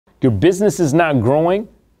your business is not growing,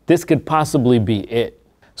 this could possibly be it.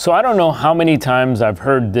 So I don't know how many times I've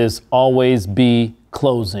heard this always be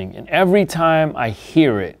closing. And every time I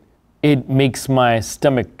hear it, it makes my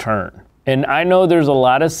stomach turn. And I know there's a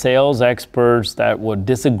lot of sales experts that would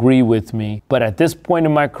disagree with me, but at this point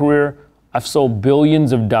in my career, I've sold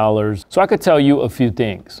billions of dollars. So I could tell you a few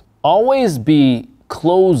things. Always be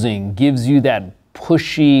closing gives you that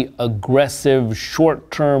pushy, aggressive,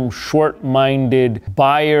 short-term, short-minded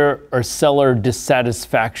buyer or seller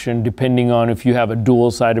dissatisfaction, depending on if you have a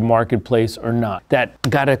dual-sided marketplace or not. That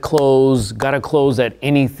gotta close at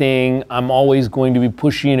anything. I'm always going to be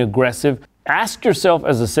pushy and aggressive. Ask yourself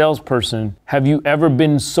as a salesperson, have you ever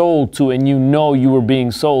been sold to and you know you were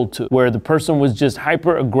being sold to, where the person was just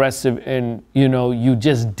hyper aggressive and you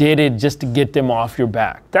just did it just to get them off your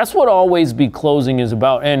back? That's what always be closing is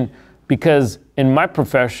about. And because in my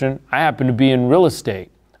profession, I happen to be in real estate,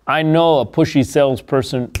 I know a pushy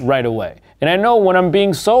salesperson right away. And I know when I'm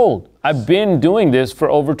being sold. I've been doing this for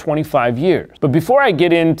over 25 years. But before I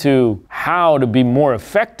get into how to be more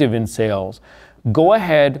effective in sales, go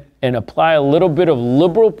ahead and apply a little bit of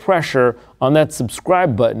liberal pressure on that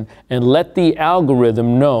subscribe button and let the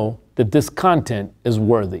algorithm know that this content is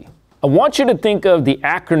worthy. I want you to think of the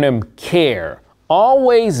acronym C.A.R.E.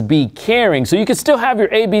 Always be caring. So you can still have your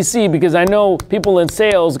ABC, because I know people in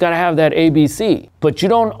sales got to have that ABC, but you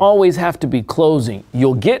don't always have to be closing.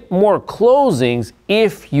 You'll get more closings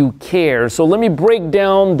if you care. So let me break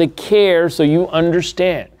down the C.A.R.E. so you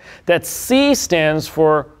understand. That C stands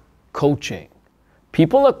for coaching.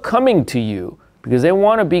 People are coming to you because they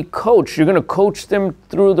want to be coached. You're going to coach them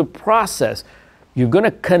through the process. You're going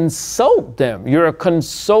to consult them. You're a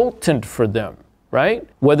consultant for them, right?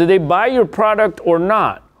 Whether they buy your product or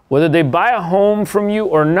not, whether they buy a home from you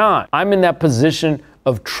or not, I'm in that position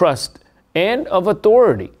of trust and of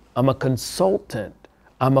authority. I'm a consultant.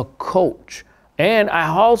 I'm a coach. And I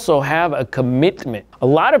also have a commitment. A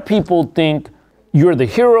lot of people think you're the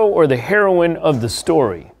hero or the heroine of the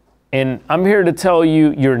story. And I'm here to tell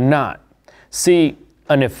you, you're not. See,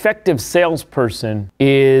 an effective salesperson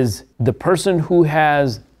is the person who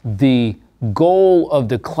has the goal of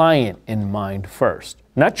the client in mind first.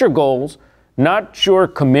 Not your goals, not your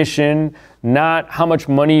commission, not how much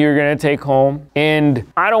money you're gonna take home. And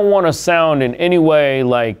I don't wanna sound in any way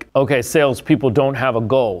like, okay, salespeople don't have a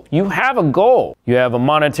goal. You have a goal. You have a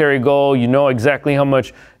monetary goal. You know exactly how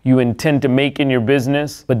much you intend to make in your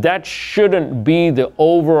business, but that shouldn't be the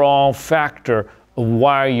overall factor of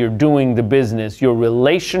why you're doing the business. Your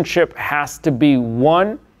relationship has to be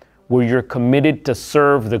one where you're committed to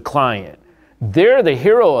serve the client. They're the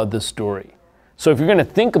hero of the story. So if you're gonna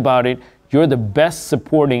think about it, you're the best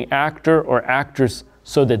supporting actor or actress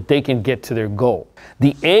so that they can get to their goal.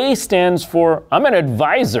 The A stands for, I'm an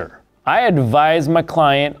advisor. I advise my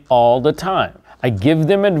client all the time. I give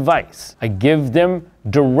them advice. I give them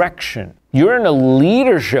direction. You're in a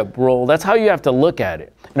leadership role. That's how you have to look at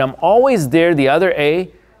it. And I'm always there. The other A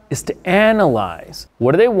is to analyze.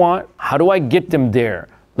 What do they want? How do I get them there?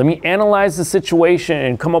 Let me analyze the situation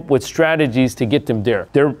and come up with strategies to get them there.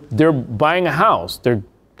 They're buying a house.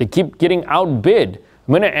 They keep getting outbid.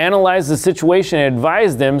 I'm going to analyze the situation and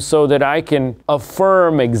advise them so that I can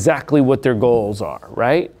affirm exactly what their goals are,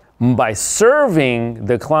 right? By serving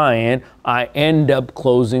the client, I end up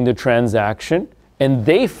closing the transaction, and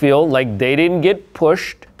they feel like they didn't get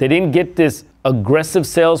pushed. They didn't get this aggressive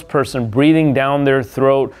salesperson breathing down their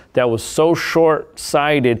throat that was so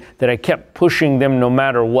short-sighted that I kept pushing them no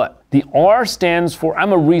matter what. The R stands for,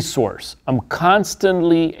 I'm a resource. I'm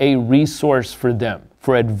constantly a resource for them,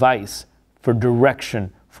 for advice, for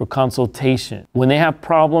direction, for consultation. When they have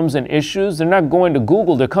problems and issues, they're not going to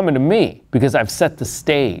Google, they're coming to me because I've set the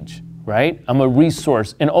stage, right? I'm a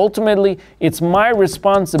resource. And ultimately, it's my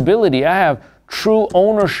responsibility. I have true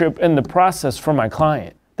ownership in the process for my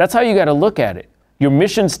client. That's how you got to look at it. Your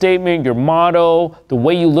mission statement, your motto, the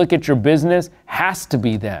way you look at your business has to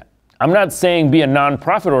be that. I'm not saying be a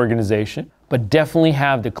nonprofit organization, but definitely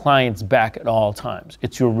have the client's back at all times.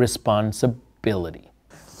 It's your responsibility.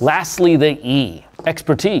 Lastly, the E,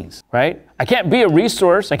 expertise, right? I can't be a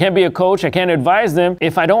resource, I can't be a coach, I can't advise them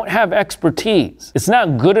if I don't have expertise. It's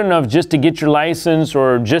not good enough just to get your license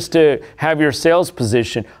or just to have your sales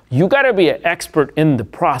position. You gotta be an expert in the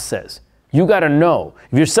process. You gotta know.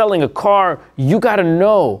 If you're selling a car, you gotta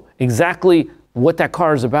know exactly what that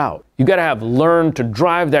car is about. You gotta have learned to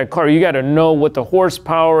drive that car. You gotta know what the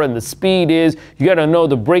horsepower and the speed is. You gotta know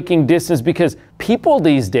the braking distance, because people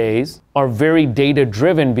these days are very data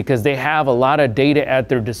driven because they have a lot of data at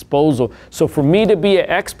their disposal. So for me to be an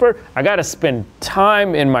expert, I gotta spend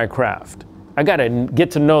time in my craft. I got to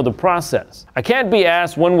get to know the process. I can't be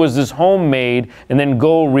asked when was this home made and then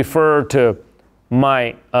go refer to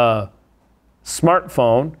my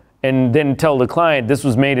smartphone and then tell the client this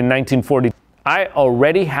was made in 1940. I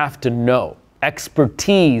already have to know.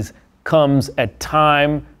 Expertise comes at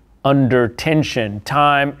time under tension,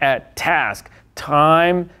 time at task,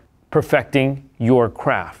 time perfecting your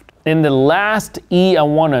craft. And the last E I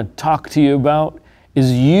want to talk to you about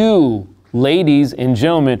is you, ladies and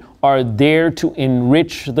gentlemen, are there to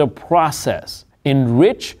enrich the process.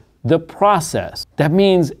 Enrich the process. That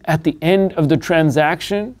means at the end of the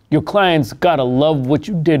transaction, your clients gotta love what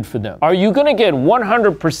you did for them. Are you gonna get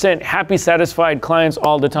 100% happy, satisfied clients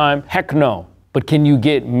all the time? Heck no. But can you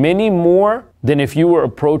get many more than if you were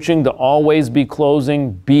approaching the always be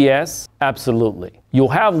closing BS? Absolutely. You'll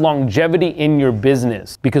have longevity in your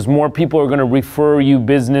business because more people are going to refer you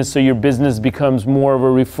business, so your business becomes more of a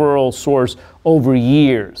referral source over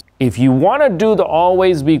years. If you want to do the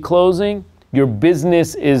always be closing, your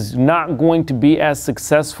business is not going to be as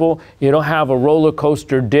successful. It'll have a roller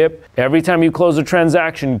coaster dip every time you close a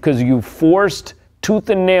transaction because you forced tooth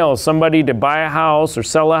and nail somebody to buy a house or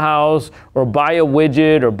sell a house or buy a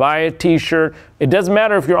widget or buy a t-shirt. It doesn't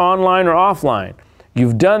matter if you're online or offline.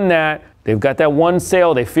 You've done that. They've got that one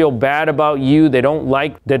sale. They feel bad about you. They don't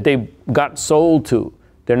like that they got sold to.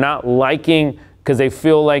 They're not liking because they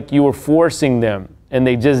feel like you were forcing them and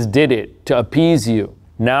they just did it to appease you.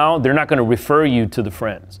 Now they're not going to refer you to the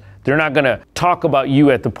friends. They're not going to talk about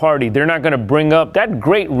you at the party. They're not going to bring up that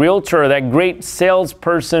great realtor, that great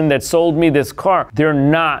salesperson that sold me this car. They're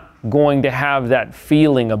not going to have that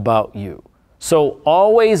feeling about you. So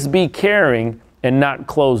always be caring and not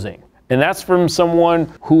closing. And that's from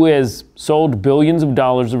someone who has sold billions of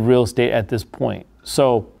dollars of real estate at this point.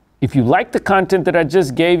 So if you like the content that I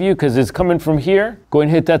just gave you, because it's coming from here, go ahead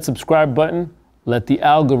and hit that subscribe button. Let the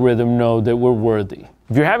algorithm know that we're worthy.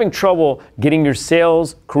 If you're having trouble getting your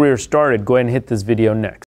sales career started, go ahead and hit this video next.